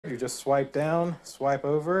you just swipe down, swipe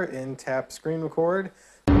over, and tap screen record.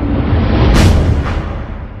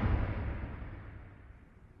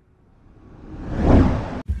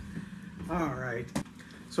 Alright,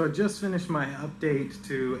 so I just finished my update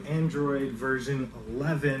to Android version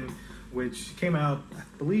 11, which came out, I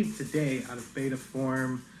believe, today out of beta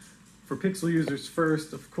form for Pixel users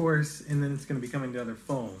first, of course, and then it's going to be coming to other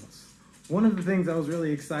phones. One of the things I was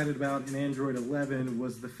really excited about in Android 11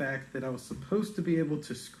 was the fact that I was supposed to be able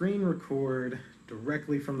to screen record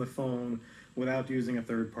directly from the phone without using a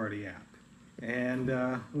third-party app. And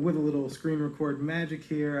with a little screen record magic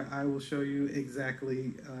here, I will show you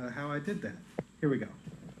exactly how I did that. Here we go.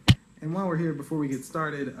 And while we're here, before we get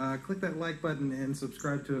started, click that like button and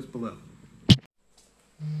subscribe to us below.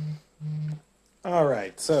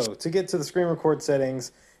 Alright, so to get to the screen record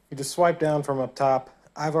settings, you just swipe down from up top.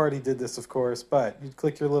 I've already did this, of course, but you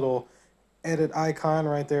click your little edit icon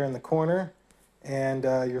right there in the corner, and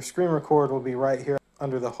your screen record will be right here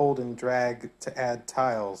under the hold and drag to add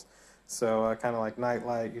tiles. So kind of like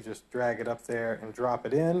nightlight, you just drag it up there and drop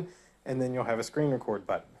it in, and then you'll have a screen record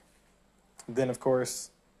button. Then, of course,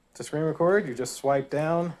 to screen record, you just swipe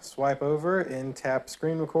down, swipe over, and tap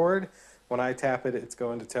screen record. When I tap it, it's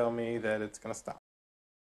going to tell me that it's going to stop.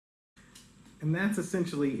 And that's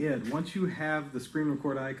essentially it. Once you have the screen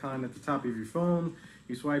record icon at the top of your phone,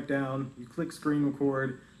 you swipe down, you click screen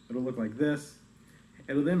record, it'll look like this.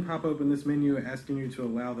 It'll then pop open this menu asking you to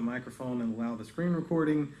allow the microphone and allow the screen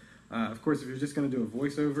recording. Of course, if you're just going to do a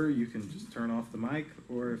voiceover, you can just turn off the mic,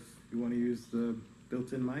 or if you want to use the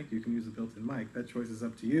built-in mic, you can use the built-in mic. That choice is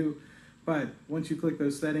up to you. But once you click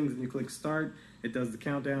those settings and you click start, it does the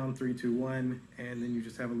countdown, 3, 2, 1, and then you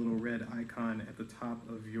just have a little red icon at the top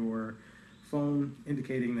of your phone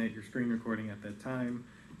indicating that you're screen recording at that time,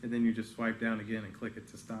 and then you just swipe down again and click it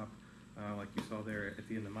to stop, like you saw there at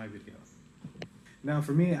the end of my video. Now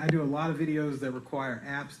for me, I do a lot of videos that require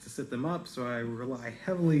apps to set them up, so I rely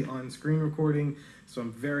heavily on screen recording, so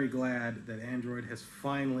I'm very glad that Android has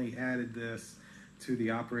finally added this to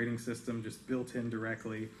the operating system, just built in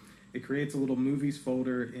directly. It creates a little movies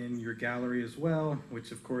folder in your gallery as well,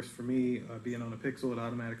 which of course for me, being on a Pixel, it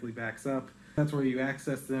automatically backs up. That's where you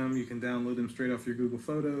access them. You can download them straight off your Google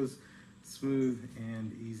Photos. Smooth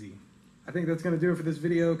and easy. I think that's going to do it for this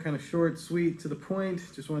video. Kind of short, sweet, to the point.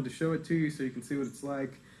 Just wanted to show it to you so you can see what it's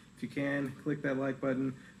like. If you can, click that like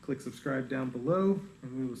button, click subscribe down below,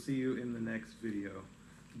 and we will see you in the next video.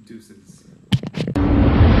 Deuces.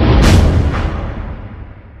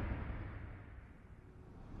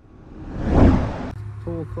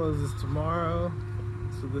 Pool closes tomorrow,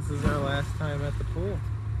 so this is our last time at the pool.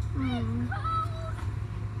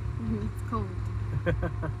 It's cold.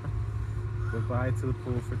 Goodbye to the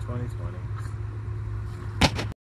pool for 2020.